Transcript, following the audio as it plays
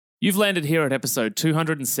You've landed here at episode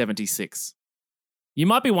 276. You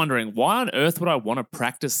might be wondering, why on earth would I want to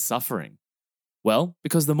practice suffering? Well,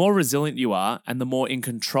 because the more resilient you are and the more in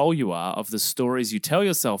control you are of the stories you tell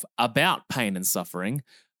yourself about pain and suffering,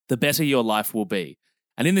 the better your life will be.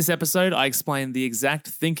 And in this episode, I explain the exact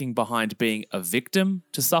thinking behind being a victim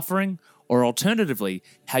to suffering, or alternatively,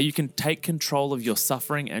 how you can take control of your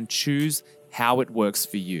suffering and choose how it works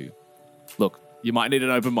for you. Look, you might need an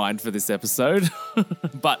open mind for this episode,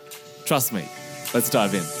 but trust me, let's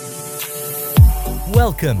dive in.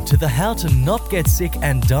 Welcome to the How to Not Get Sick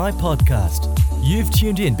and Die podcast. You've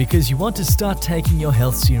tuned in because you want to start taking your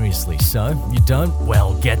health seriously, so you don't,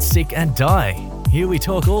 well, get sick and die. Here we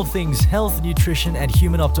talk all things health, nutrition, and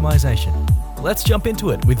human optimization. Let's jump into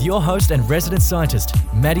it with your host and resident scientist,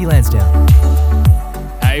 Maddie Lansdowne.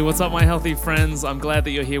 Hey, what's up, my healthy friends? I'm glad that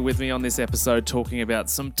you're here with me on this episode talking about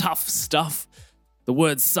some tough stuff. The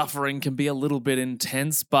word suffering can be a little bit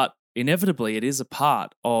intense, but inevitably it is a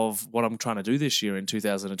part of what I'm trying to do this year in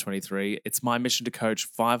 2023. It's my mission to coach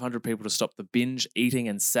 500 people to stop the binge eating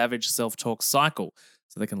and savage self-talk cycle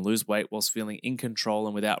so they can lose weight whilst feeling in control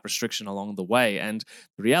and without restriction along the way. And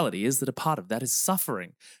the reality is that a part of that is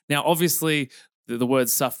suffering. Now, obviously, the word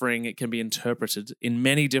suffering, it can be interpreted in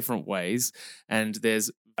many different ways, and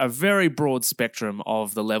there's a very broad spectrum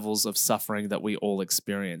of the levels of suffering that we all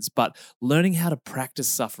experience. But learning how to practice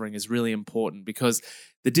suffering is really important, because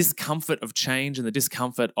the discomfort of change and the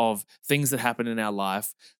discomfort of things that happen in our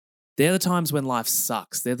life, they're the times when life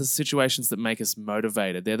sucks. They're the situations that make us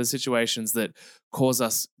motivated. They're the situations that cause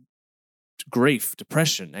us grief,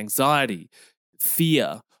 depression, anxiety,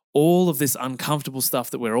 fear, all of this uncomfortable stuff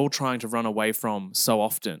that we're all trying to run away from so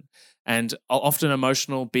often. And often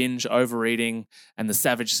emotional binge, overeating, and the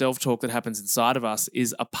savage self-talk that happens inside of us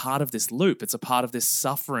is a part of this loop. It's a part of this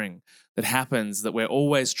suffering that happens that we're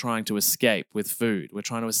always trying to escape with food. We're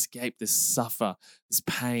trying to escape this suffer, this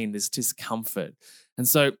pain, this discomfort. And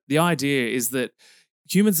so the idea is that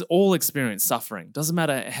humans all experience suffering. Doesn't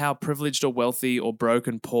matter how privileged or wealthy or broke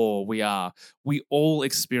and poor we are, we all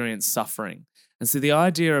experience suffering. And so the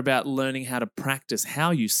idea about learning how to practice how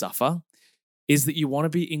you suffer is that you want to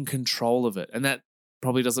be in control of it. And that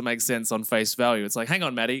probably doesn't make sense on face value. It's like, hang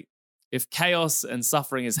on, Maddie, if chaos and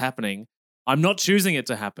suffering is happening, I'm not choosing it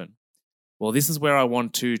to happen. Well, this is where I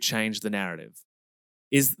want to change the narrative,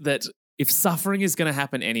 is that if suffering is going to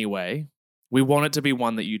happen anyway, we want it to be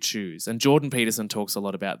one that you choose. And Jordan Peterson talks a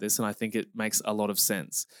lot about this, and I think it makes a lot of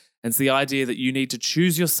sense. And it's the idea that you need to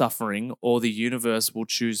choose your suffering, or the universe will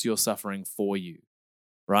choose your suffering for you,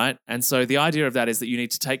 right? And so the idea of that is that you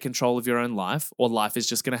need to take control of your own life, or life is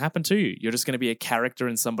just going to happen to you. You're just going to be a character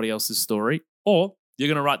in somebody else's story, or you're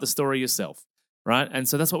going to write the story yourself, right? And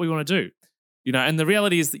so that's what we want to do. You know, and the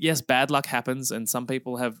reality is that, yes, bad luck happens, and some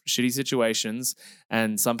people have shitty situations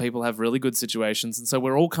and some people have really good situations. And so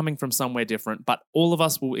we're all coming from somewhere different, but all of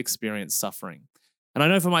us will experience suffering. And I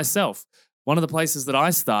know for myself, one of the places that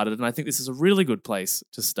I started, and I think this is a really good place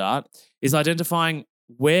to start, is identifying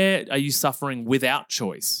where are you suffering without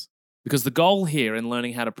choice? Because the goal here in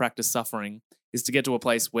learning how to practice suffering is to get to a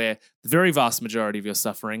place where the very vast majority of your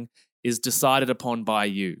suffering is decided upon by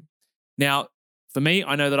you. Now, for me,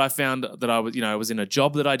 I know that I found that I was in a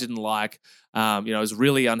job that I didn't like. I was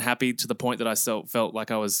really unhappy to the point that I felt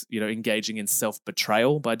like I was, engaging in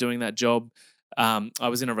self-betrayal by doing that job. I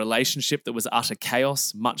was in a relationship that was utter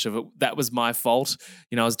chaos. Much of it, that was my fault.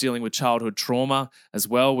 I was dealing with childhood trauma as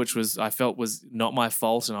well, which I felt was not my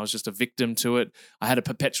fault, and I was just a victim to it. I had a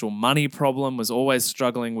perpetual money problem, was always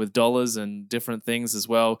struggling with dollars and different things as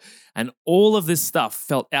well. And all of this stuff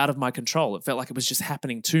felt out of my control. It felt like it was just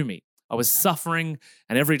happening to me. I was suffering,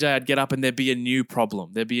 and every day I'd get up and there'd be a new problem.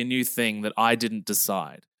 There'd be a new thing that I didn't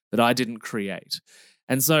decide, that I didn't create.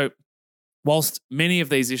 And so whilst many of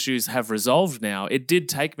these issues have resolved now, it did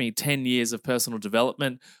take me 10 years of personal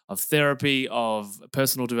development, of therapy, of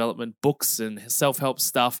personal development books and self-help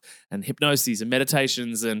stuff and hypnosis and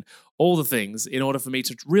meditations and all the things in order for me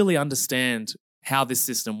to really understand how this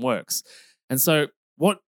system works. And so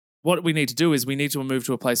what we need to do is we need to move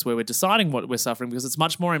to a place where we're deciding what we're suffering, because it's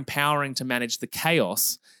much more empowering to manage the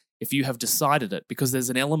chaos if you have decided it, because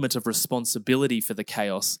there's an element of responsibility for the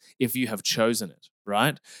chaos if you have chosen it,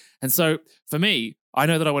 right? And so for me, I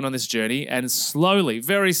know that I went on this journey and slowly,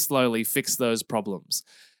 very slowly fixed those problems.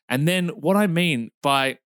 And then what I mean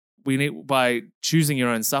by choosing your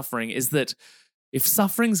own suffering is that if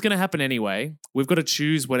suffering's going to happen anyway, we've got to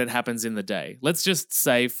choose when it happens in the day. Let's just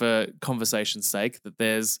say, for conversation's sake, that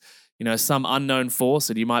there's, some unknown force,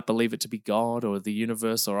 and you might believe it to be God or the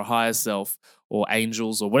universe or a higher self or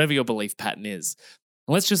angels or whatever your belief pattern is.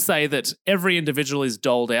 And let's just say that every individual is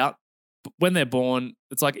doled out when they're born,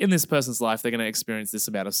 it's like in this person's life, they're going to experience this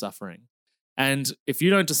amount of suffering. And if you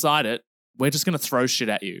don't decide it, we're just going to throw shit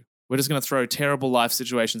at you. We're just going to throw terrible life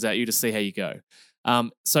situations at you to see how you go.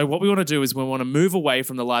 So what we want to do is we want to move away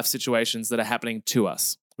from the life situations that are happening to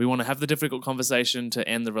us. We want to have the difficult conversation to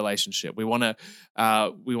end the relationship. We want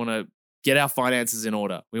to get our finances in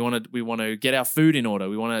order. We want to get our food in order.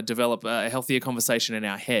 We want to develop a healthier conversation in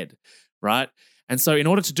our head, right? And so in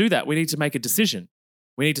order to do that, we need to make a decision.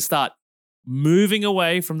 We need to start moving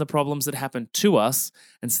away from the problems that happen to us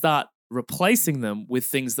and start replacing them with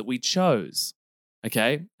things that we chose.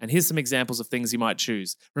 Okay? And here's some examples of things you might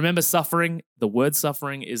choose. Remember, suffering, the word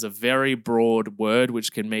suffering is a very broad word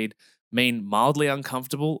which can mean mildly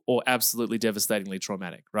uncomfortable or absolutely devastatingly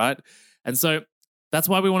traumatic, right? And so that's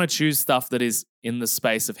why we want to choose stuff that is in the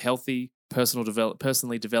space of healthy,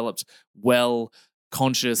 personally developed, well,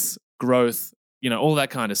 conscious growth, all that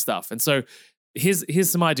kind of stuff. And so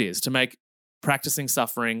here's some ideas to make practicing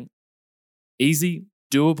suffering easy,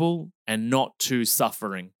 doable, and not too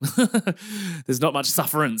suffering. There's not much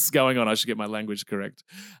sufferance going on. I should get my language correct.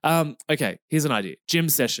 Okay, here's an idea. Gym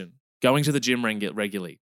session. Going to the gym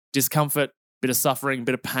regularly. Discomfort, bit of suffering,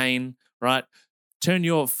 bit of pain, right? Turn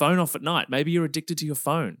your phone off at night. Maybe you're addicted to your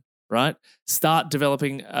phone, right? Start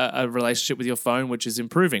developing a relationship with your phone, which is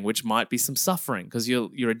improving, which might be some suffering because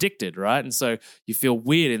you're addicted, right? And so you feel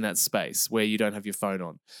weird in that space where you don't have your phone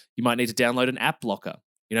on. You might need to download an app blocker.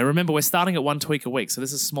 Remember, we're starting at 1 tweak a week, so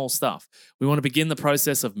this is small stuff. We want to begin the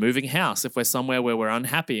process of moving house if we're somewhere where we're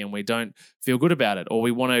unhappy and we don't feel good about it, or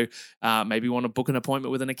we want to maybe want to book an appointment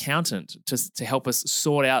with an accountant to help us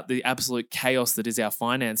sort out the absolute chaos that is our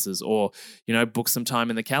finances, or book some time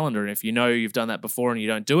in the calendar. And if you've done that before and you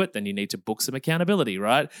don't do it, then you need to book some accountability,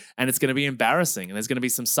 right? And it's going to be embarrassing, and there's going to be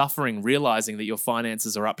some suffering realizing that your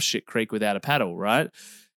finances are up shit creek without a paddle, right?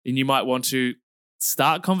 And you might want to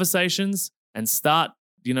start conversations and start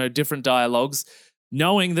different dialogues,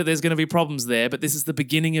 knowing that there's going to be problems there, but this is the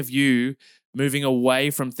beginning of you moving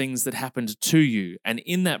away from things that happened to you. And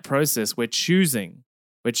in that process, we're choosing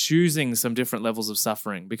some different levels of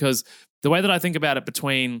suffering, because the way that I think about it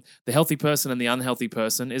between the healthy person and the unhealthy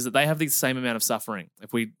person is that they have the same amount of suffering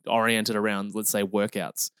if we orient it around, let's say,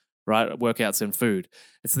 workouts, right? Workouts and food.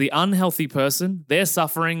 It's the unhealthy person. Their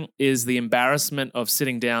suffering is the embarrassment of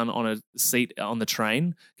sitting down on a seat on the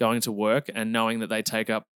train, going to work and knowing that they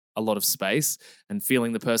take up a lot of space and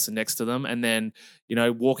feeling the person next to them. And then,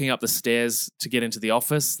 walking up the stairs to get into the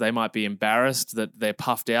office, they might be embarrassed that they're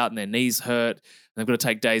puffed out and their knees hurt and they've got to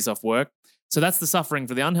take days off work. So that's the suffering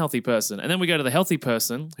for the unhealthy person. And then we go to the healthy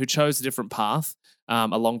person who chose a different path a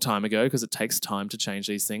long time ago, because it takes time to change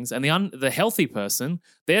these things. And the healthy person,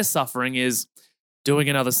 their suffering is doing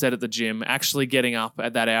another set at the gym, actually getting up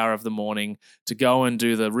at that hour of the morning to go and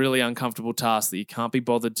do the really uncomfortable tasks that you can't be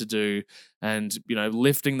bothered to do, and,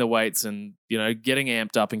 lifting the weights and, getting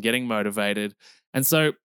amped up and getting motivated. And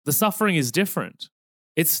so the suffering is different.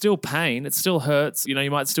 It's still pain. It still hurts.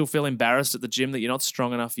 You might still feel embarrassed at the gym that you're not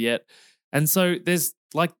strong enough yet. And so there's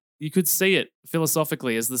you could see it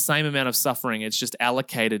philosophically as the same amount of suffering. It's just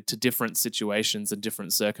allocated to different situations and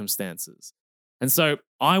different circumstances. And so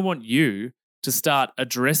I want you to start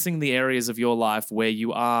addressing the areas of your life where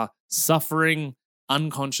you are suffering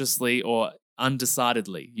unconsciously or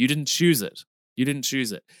undecidedly. You didn't choose it.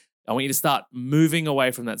 I want you to start moving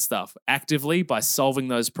away from that stuff actively by solving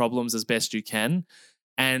those problems as best you can.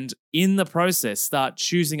 And in the process, start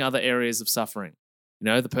choosing other areas of suffering.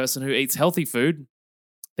 The person who eats healthy food,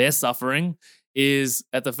 their suffering is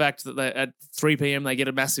at the fact that at 3 p.m. they get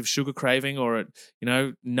a massive sugar craving, or at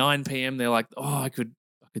 9 p.m. they're like, oh, I could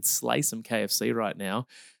slay some KFC right now.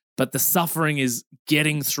 But the suffering is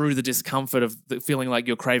getting through the discomfort of feeling like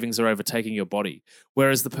your cravings are overtaking your body.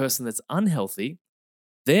 Whereas the person that's unhealthy,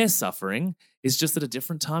 their suffering is just at a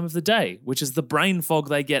different time of the day, which is the brain fog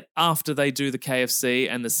they get after they do the KFC,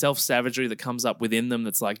 and the self-savagery that comes up within them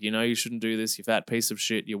that's like, you shouldn't do this, you fat piece of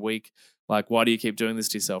shit, you're weak. Like, why do you keep doing this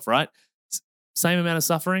to yourself, right? Same amount of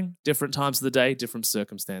suffering, different times of the day, different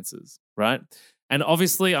circumstances, right? And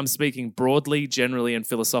obviously, I'm speaking broadly, generally, and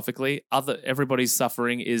philosophically. Everybody's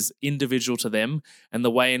suffering is individual to them, and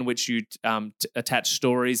the way in which you attach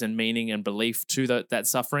stories and meaning and belief to that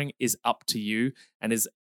suffering is up to you and is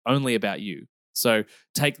only about you. So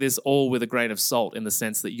take this all with a grain of salt, in the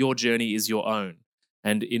sense that your journey is your own.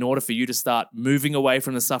 And in order for you to start moving away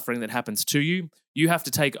from the suffering that happens to you, you have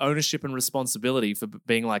to take ownership and responsibility for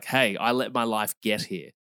being like, hey, I let my life get here.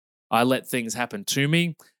 I let things happen to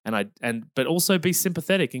me, but also be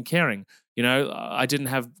sympathetic and caring. You know, I didn't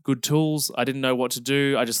have good tools. I didn't know what to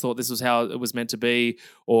do. I just thought this was how it was meant to be.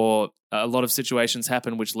 Or a lot of situations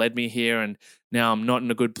happened which led me here, and now I'm not in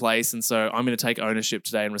a good place. And so I'm going to take ownership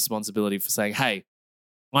today and responsibility for saying, hey,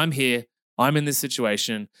 I'm here. I'm in this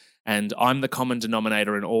situation, and I'm the common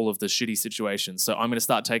denominator in all of the shitty situations. So I'm going to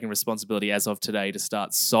start taking responsibility as of today to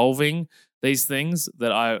start solving these things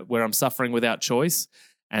where I'm suffering without choice,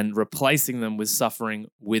 and replacing them with suffering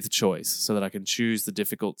with choice, so that I can choose the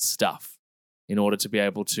difficult stuff in order to be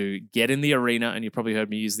able to get in the arena. And you probably heard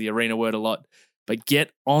me use the arena word a lot, but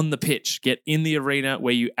get on the pitch, get in the arena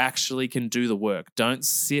where you actually can do the work. Don't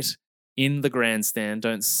sit in the grandstand.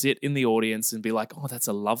 Don't sit in the audience and be like, oh, that's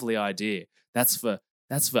a lovely idea. That's for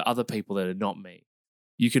other people that are not me.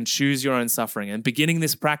 You can choose your own suffering. And beginning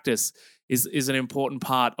this practice is an important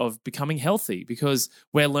part of becoming healthy, because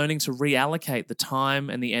we're learning to reallocate the time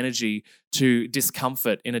and the energy to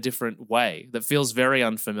discomfort in a different way that feels very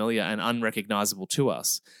unfamiliar and unrecognizable to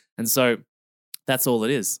us. And so that's all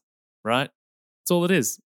it is, right? That's all it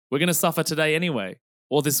is. We're going to suffer today anyway,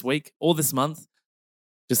 or this week, or this month.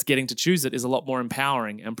 Just getting to choose it is a lot more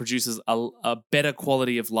empowering and produces a better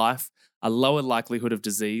quality of life, a lower likelihood of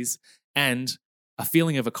disease, and a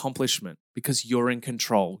feeling of accomplishment, because you're in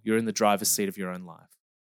control. You're in the driver's seat of your own life.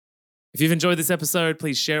 If you've enjoyed this episode,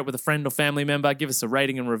 please share it with a friend or family member. Give us a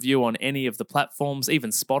rating and review on any of the platforms.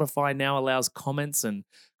 Even Spotify now allows comments and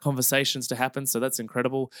conversations to happen, so that's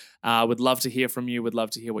incredible. Would love to hear from you. Would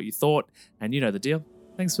love to hear what you thought. And you know the deal.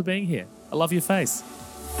 Thanks for being here. I love your face.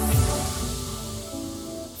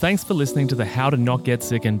 Thanks for listening to the How to Not Get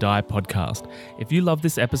Sick and Die podcast. If you love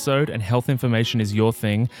this episode and health information is your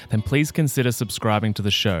thing, then please consider subscribing to the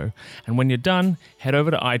show. And when you're done, head over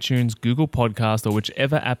to iTunes, Google Podcast, or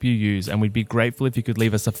whichever app you use, and we'd be grateful if you could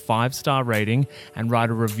leave us a 5-star rating and write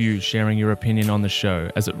a review sharing your opinion on the show,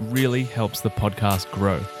 as it really helps the podcast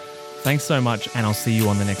grow. Thanks so much, and I'll see you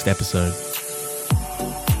on the next episode.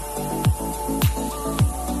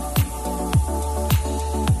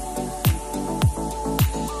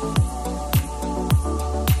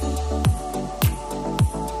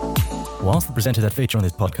 Whilst the presenter that feature on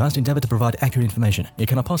this podcast endeavour to provide accurate information, it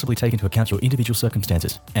cannot possibly take into account your individual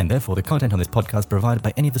circumstances, and therefore the content on this podcast provided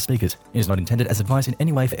by any of the speakers is not intended as advice in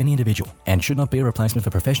any way for any individual, and should not be a replacement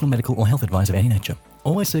for professional medical or health advice of any nature.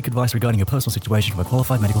 Always seek advice regarding your personal situation from a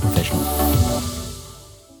qualified medical professional.